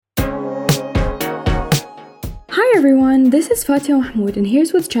everyone, this is Fatia Mahmoud and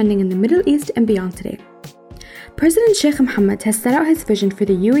here's what's trending in the Middle East and beyond today. President Sheikh Mohammed has set out his vision for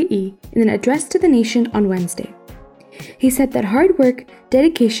the UAE in an address to the nation on Wednesday. He said that hard work,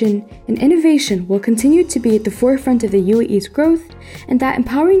 dedication, and innovation will continue to be at the forefront of the UAE's growth and that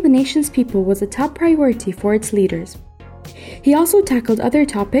empowering the nation's people was a top priority for its leaders. He also tackled other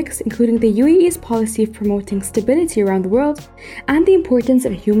topics, including the UAE's policy of promoting stability around the world and the importance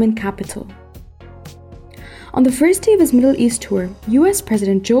of human capital. On the first day of his Middle East tour, US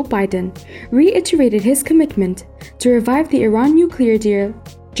President Joe Biden reiterated his commitment to revive the Iran nuclear deal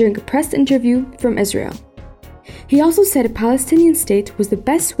during a press interview from Israel. He also said a Palestinian state was the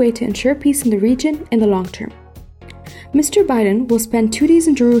best way to ensure peace in the region in the long term. Mr. Biden will spend 2 days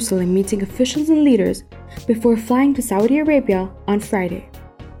in Jerusalem meeting officials and leaders before flying to Saudi Arabia on Friday.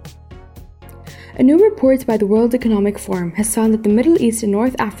 A new report by the World Economic Forum has found that the Middle East and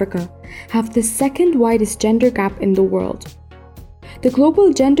North Africa have the second widest gender gap in the world. The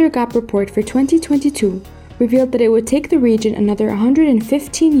Global Gender Gap Report for 2022 revealed that it would take the region another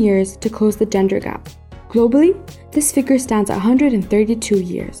 115 years to close the gender gap. Globally, this figure stands at 132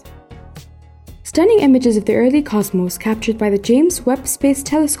 years. Stunning images of the early cosmos captured by the James Webb Space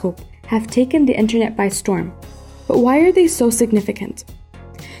Telescope have taken the internet by storm. But why are they so significant?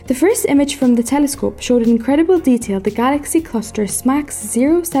 The first image from the telescope showed in incredible detail the galaxy cluster SMACS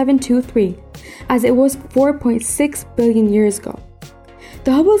 0723 as it was 4.6 billion years ago.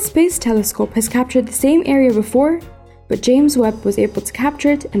 The Hubble Space Telescope has captured the same area before, but James Webb was able to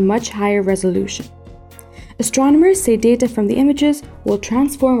capture it in much higher resolution. Astronomers say data from the images will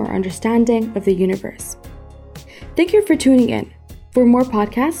transform our understanding of the universe. Thank you for tuning in. For more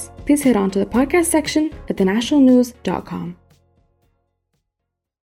podcasts, please head on to the podcast section at thenationalnews.com.